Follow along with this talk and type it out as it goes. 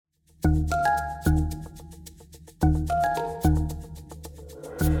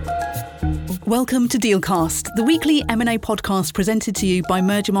Welcome to Dealcast, the weekly M&A podcast presented to you by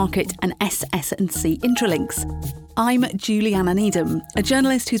Mergermarket and SS&C Intralinks. I'm Juliana Needham, a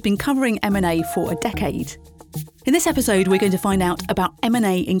journalist who's been covering M&A for a decade. In this episode, we're going to find out about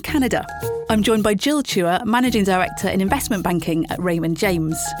M&A in Canada. I'm joined by Jill Chua, Managing Director in Investment Banking at Raymond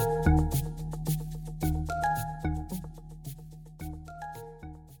James.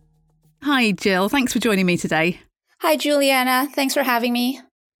 Hi, Jill. Thanks for joining me today. Hi, Juliana. Thanks for having me.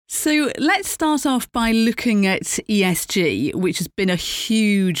 So let's start off by looking at ESG, which has been a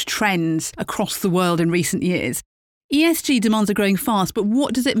huge trend across the world in recent years. ESG demands are growing fast, but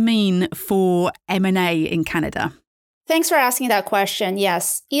what does it mean for M&A in Canada? Thanks for asking that question.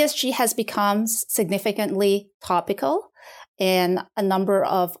 Yes, ESG has become significantly topical in a number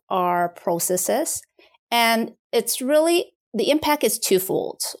of our processes. And it's really, the impact is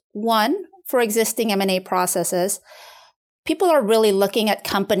twofold. One, for existing M&A processes, people are really looking at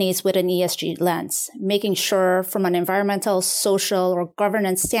companies with an ESG lens, making sure from an environmental, social, or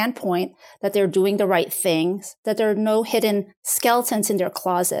governance standpoint that they're doing the right things, that there are no hidden skeletons in their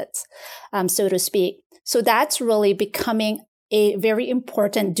closets, so to speak. So that's really becoming a very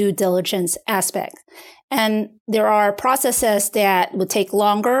important due diligence aspect. And there are processes that would take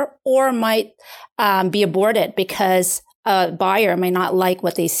longer or might be aborted because a buyer may not like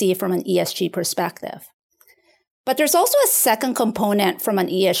what they see from an ESG perspective. But there's also a second component from an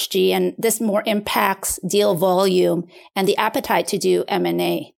ESG, and this more impacts deal volume and the appetite to do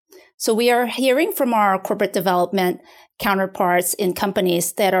M&A. So we are hearing from our corporate development counterparts in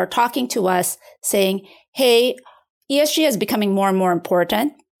companies that are talking to us saying, hey, ESG is becoming more and more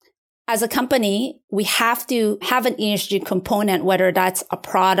important. As a company, we have to have an ESG component, whether that's a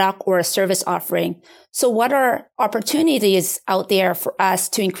product or a service offering. So what are opportunities out there for us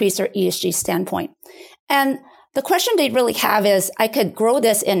to increase our ESG standpoint? And the question they really have is, I could grow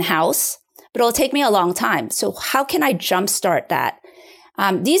this in-house, but it'll take me a long time. So how can I jumpstart that?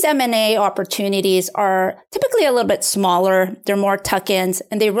 These M&A opportunities are typically a little bit smaller. They're more tuck-ins,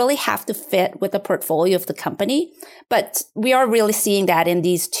 and they really have to fit with the portfolio of the company. But we are really seeing that in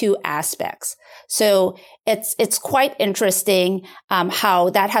these two aspects. So it's quite interesting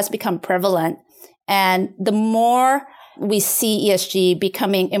how that has become prevalent. And the more we see ESG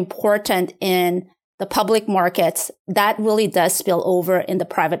becoming important in the public markets, that really does spill over in the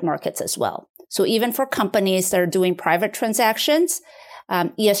private markets as well. So even for companies that are doing private transactions,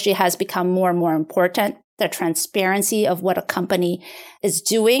 ESG has become more and more important. The transparency of what a company is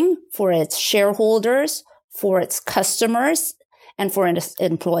doing for its shareholders, for its customers, and for its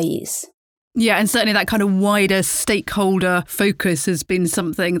employees. Yeah, and certainly that kind of wider stakeholder focus has been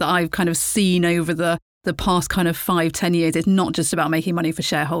something that I've kind of seen over the past kind of 5-10 years. It's not just about making money for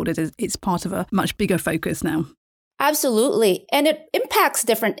shareholders. It's part of a much bigger focus now. Absolutely. And it impacts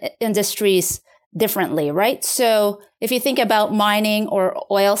different industries differently, right? So if you think about mining or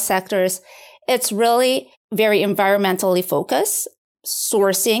oil sectors, it's really very environmentally focused.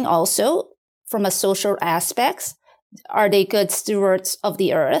 Sourcing also from a social aspects. Are they good stewards of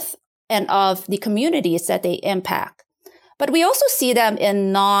the earth and of the communities that they impact? But we also see them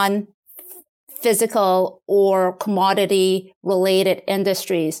in non-physical or commodity-related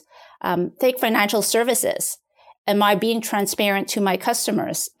industries. Take financial services. Am I being transparent to my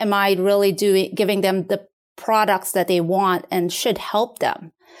customers? Am I really giving them the products that they want and should help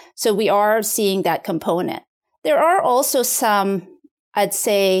them? So we are seeing that component. There are also some, I'd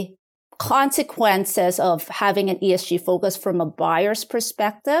say, consequences of having an ESG focus from a buyer's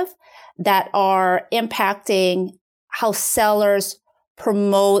perspective that are impacting how sellers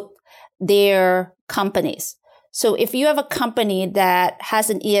promote their companies. So if you have a company that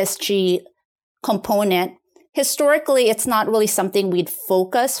has an ESG component, historically, it's not really something we'd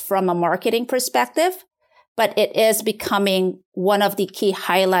focus from a marketing perspective, but it is becoming one of the key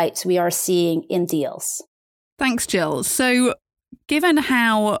highlights we are seeing in deals. Thanks, Jill. So given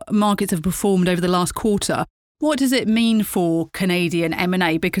how markets have performed over the last quarter, what does it mean for Canadian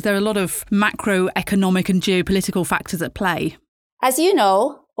M&A? Because there are a lot of macroeconomic and geopolitical factors at play. As you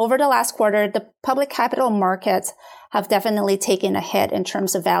know, over the last quarter, the public capital markets have definitely taken a hit in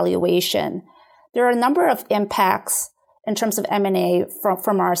terms of valuation. There are a number of impacts in terms of M&A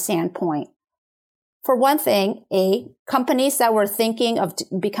from our standpoint. For one thing, companies that were thinking of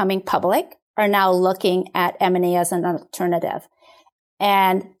becoming public are now looking at M&A as an alternative.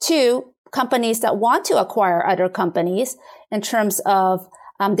 And two, companies that want to acquire other companies in terms of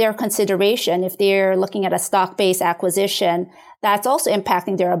their consideration, if they're looking at a stock-based acquisition, that's also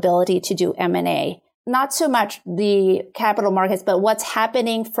impacting their ability to do M&A. not so much the capital markets, but what's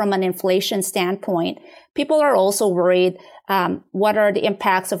happening from an inflation standpoint. People are also worried, what are the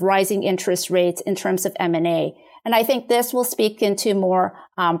impacts of rising interest rates in terms of M&A? And I think this will speak into more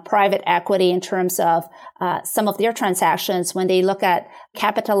private equity in terms of some of their transactions when they look at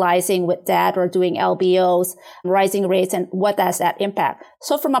capitalizing with debt or doing LBOs, rising rates, and what does that impact.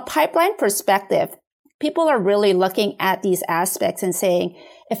 So from a pipeline perspective, people are really looking at these aspects and saying,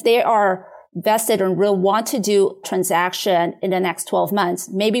 if they are vested and will want to do transaction in the next 12 months,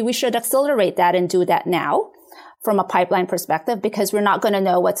 maybe we should accelerate that and do that now from a pipeline perspective, because we're not going to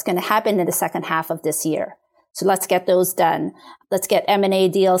know what's going to happen in the second half of this year. So let's get those done. Let's get M&A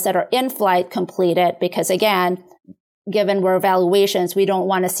deals that are in flight completed, because again, given where valuations, we don't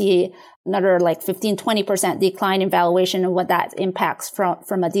want to see another like 15, 20% decline in valuation and what that impacts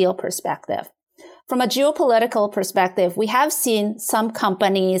from a deal perspective. From a geopolitical perspective, we have seen some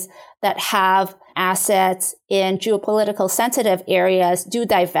companies that have assets in geopolitical sensitive areas do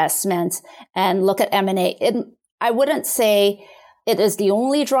divestments and look at M&A. I wouldn't say it is the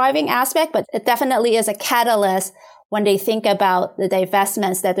only driving aspect, but it definitely is a catalyst when they think about the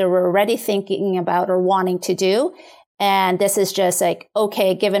divestments that they were already thinking about or wanting to do. And this is just like,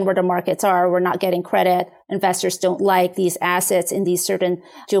 okay, given where the markets are, we're not getting credit. Investors don't like these assets in these certain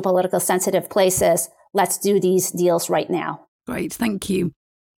geopolitical sensitive places. Let's do these deals right now. Great, thank you.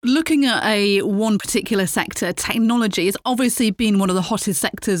 Looking at one particular sector, technology has obviously been one of the hottest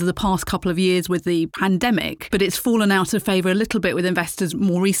sectors of the past couple of years with the pandemic, but it's fallen out of favour a little bit with investors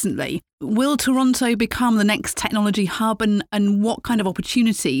more recently. Will Toronto become the next technology hub, and what kind of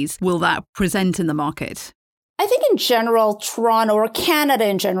opportunities will that present in the market? I think in general, Toronto or Canada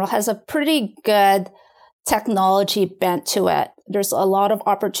in general has a pretty good technology bent to it. There's a lot of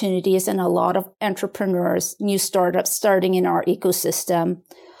opportunities and a lot of entrepreneurs, new startups starting in our ecosystem.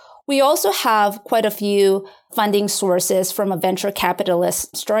 We also have quite a few funding sources from a venture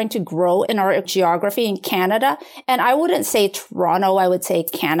capitalist starting to grow in our geography in Canada. And I wouldn't say Toronto, I would say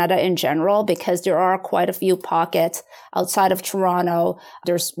Canada in general, because there are quite a few pockets outside of Toronto.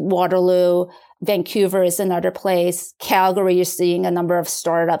 There's Waterloo. Vancouver is another place. Calgary, you're seeing a number of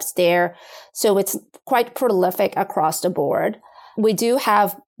startups there. So it's quite prolific across the board. We do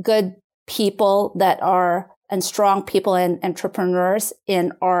have good people and strong people and entrepreneurs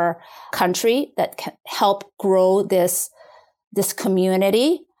in our country that can help grow this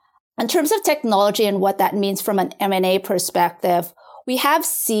community. In terms of technology and what that means from an M&A perspective, we have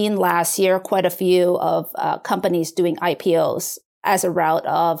seen last year quite a few of companies doing IPOs as a route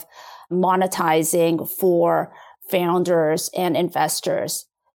of monetizing for founders and investors.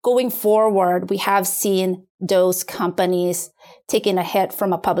 Going forward, we have seen those companies taking a hit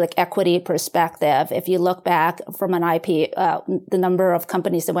from a public equity perspective. If you look back from an IPO, the number of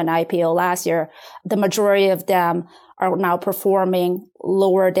companies that went IPO last year, the majority of them are now performing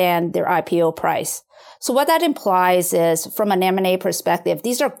lower than their IPO price. So what that implies is, from an M&A perspective,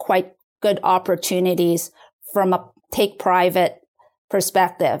 these are quite good opportunities from a take private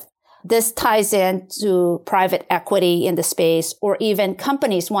perspective. This ties into private equity in the space, or even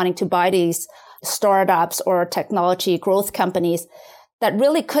companies wanting to buy these startups or technology growth companies that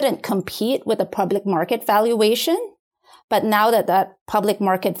really couldn't compete with a public market valuation. But now that public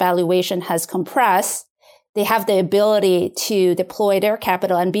market valuation has compressed, they have the ability to deploy their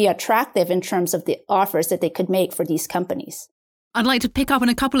capital and be attractive in terms of the offers that they could make for these companies. I'd like to pick up on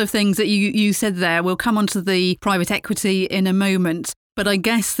a couple of things that you said there. We'll come on to the private equity in a moment. But I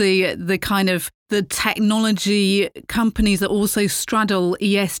guess the kind of the technology companies that also straddle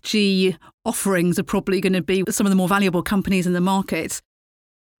ESG offerings are probably going to be some of the more valuable companies in the market.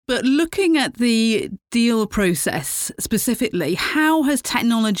 But looking at the deal process specifically, how has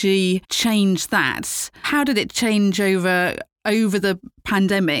technology changed that? How did it change over the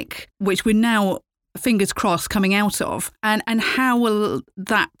pandemic, which we're now, fingers crossed, coming out of? And how will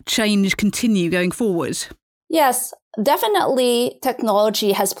that change continue going forward? Yes, definitely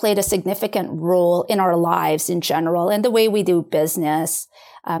technology has played a significant role in our lives in general and the way we do business.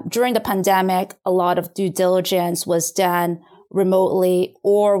 During the pandemic, a lot of due diligence was done remotely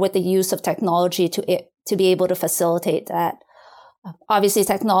or with the use of technology to be able to facilitate that. Obviously,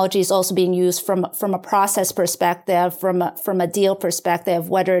 technology is also being used from a process perspective, from a deal perspective,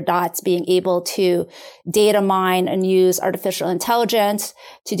 whether that's being able to data mine and use artificial intelligence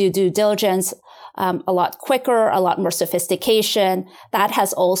to do due diligence a lot quicker, a lot more sophistication. That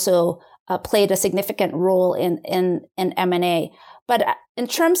has also played a significant role in M&A. But in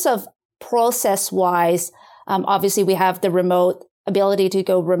terms of process-wise, obviously we have the remote ability to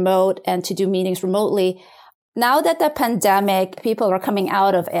go remote and to do meetings remotely. Now that the pandemic, people are coming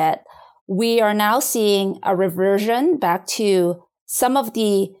out of it, we are now seeing a reversion back to some of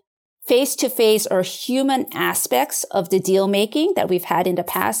the face-to-face or human aspects of the deal making that we've had in the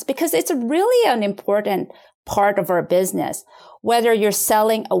past, because it's really an important part of our business. Whether you're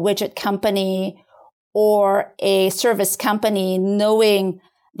selling a widget company or a service company, knowing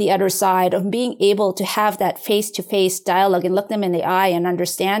the other side of being able to have that face-to-face dialogue and look them in the eye and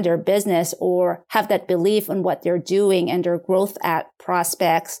understand their business or have that belief in what they're doing and their growth at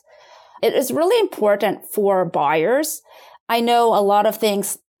prospects. It is really important for buyers. I know a lot of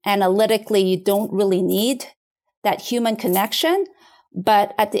things analytically you don't really need that human connection,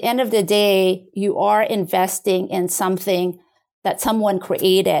 but at the end of the day, you are investing in something that someone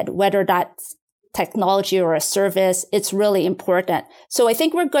created, whether that's technology or a service. It's really important. So I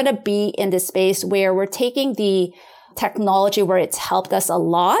think we're going to be in this space where we're taking the technology where it's helped us a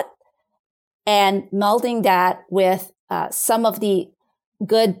lot and melding that with some of the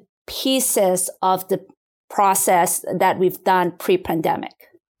good pieces of the process that we've done pre-pandemic.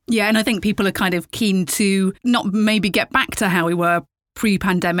 Yeah, and I think people are kind of keen to not maybe get back to how we were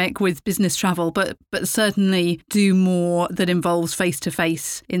pre-pandemic with business travel, but certainly do more that involves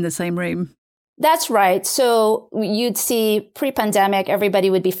face-to-face in the same room. That's right. So you'd see pre-pandemic,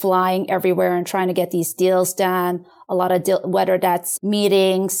 everybody would be flying everywhere and trying to get these deals done. A lot of whether that's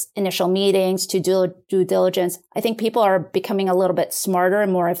meetings, initial meetings to do due diligence. I think people are becoming a little bit smarter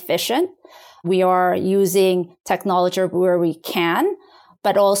and more efficient. We are using technology where we can,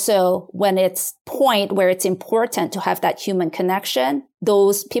 but also when it's point where it's important to have that human connection,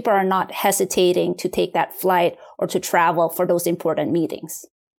 those people are not hesitating to take that flight or to travel for those important meetings.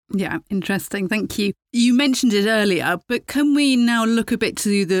 Yeah, interesting. Thank you. You mentioned it earlier, but can we now look a bit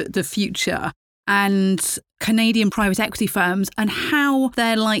to the future and Canadian private equity firms and how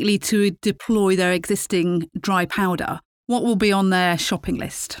they're likely to deploy their existing dry powder? What will be on their shopping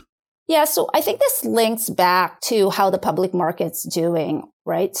list? Yeah, so I think this links back to how the public market's doing,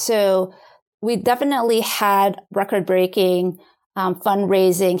 right? So we definitely had record-breaking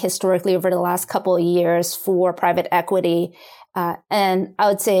fundraising historically over the last couple of years for private equity. And I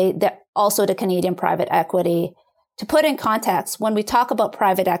would say that also the Canadian private equity. To put in context, when we talk about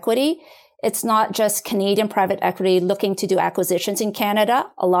private equity, it's not just Canadian private equity looking to do acquisitions in Canada.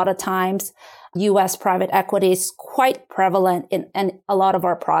 A lot of times, U.S. private equity is quite prevalent in a lot of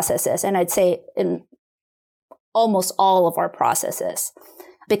our processes. And I'd say in almost all of our processes,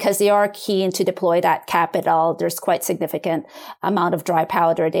 because they are keen to deploy that capital. There's quite significant amount of dry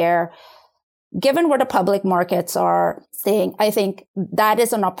powder there. Given where the public markets are staying, I think that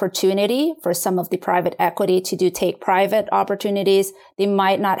is an opportunity for some of the private equity to do take private opportunities. They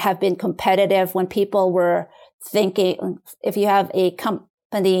might not have been competitive when people were thinking, if you have a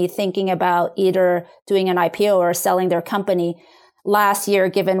company thinking about either doing an IPO or selling their company last year,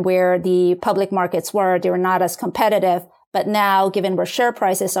 given where the public markets were, they were not as competitive. But now, given where share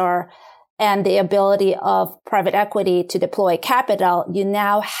prices are and the ability of private equity to deploy capital, you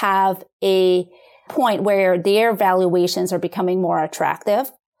now have a point where their valuations are becoming more attractive.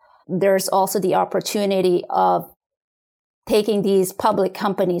 There's also the opportunity of taking these public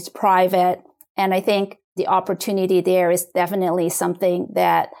companies private. And I think the opportunity there is definitely something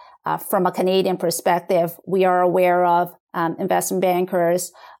that, from a Canadian perspective, we are aware of. Investment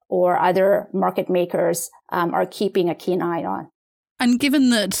bankers or other market makers are keeping a keen eye on. And given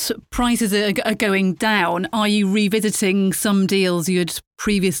that prices are going down, are you revisiting some deals you had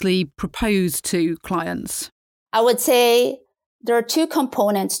previously proposed to clients? I would say there are two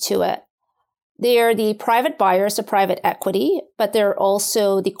components to it. They are the private buyers of private equity, but there are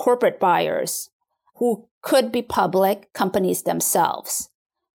also the corporate buyers who could be public companies themselves.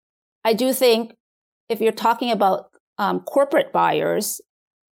 I do think if you're talking about corporate buyers,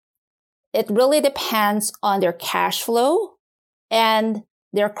 it really depends on their cash flow and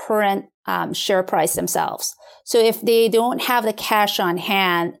their current share price themselves. So if they don't have the cash on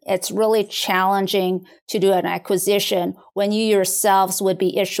hand, it's really challenging to do an acquisition when you yourselves would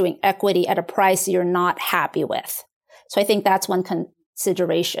be issuing equity at a price you're not happy with. So I think that's one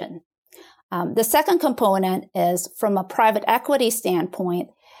consideration. The second component is from a private equity standpoint,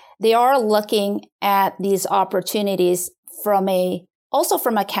 they are looking at these opportunities also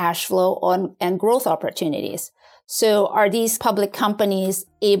from a cash flow and growth opportunities. So are these public companies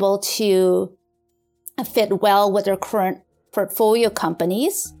able to fit well with their current portfolio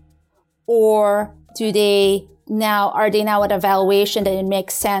companies? Or are they now at a valuation that it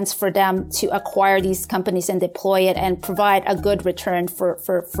makes sense for them to acquire these companies and deploy it and provide a good return for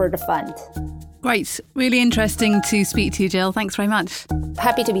the fund? Great. Really interesting to speak to you, Jill. Thanks very much.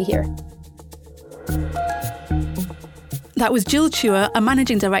 Happy to be here. That was Jill Chua, a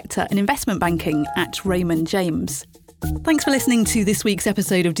Managing Director in Investment Banking at Raymond James. Thanks for listening to this week's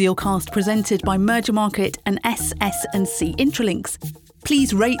episode of Dealcast presented by Merger Market and SS&C Intralinks.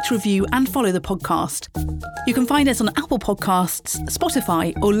 Please rate, review and follow the podcast. You can find us on Apple Podcasts,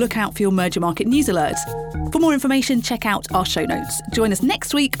 Spotify or look out for your Merger Market news alerts. For more information, check out our show notes. Join us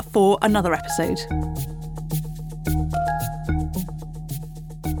next week for another episode.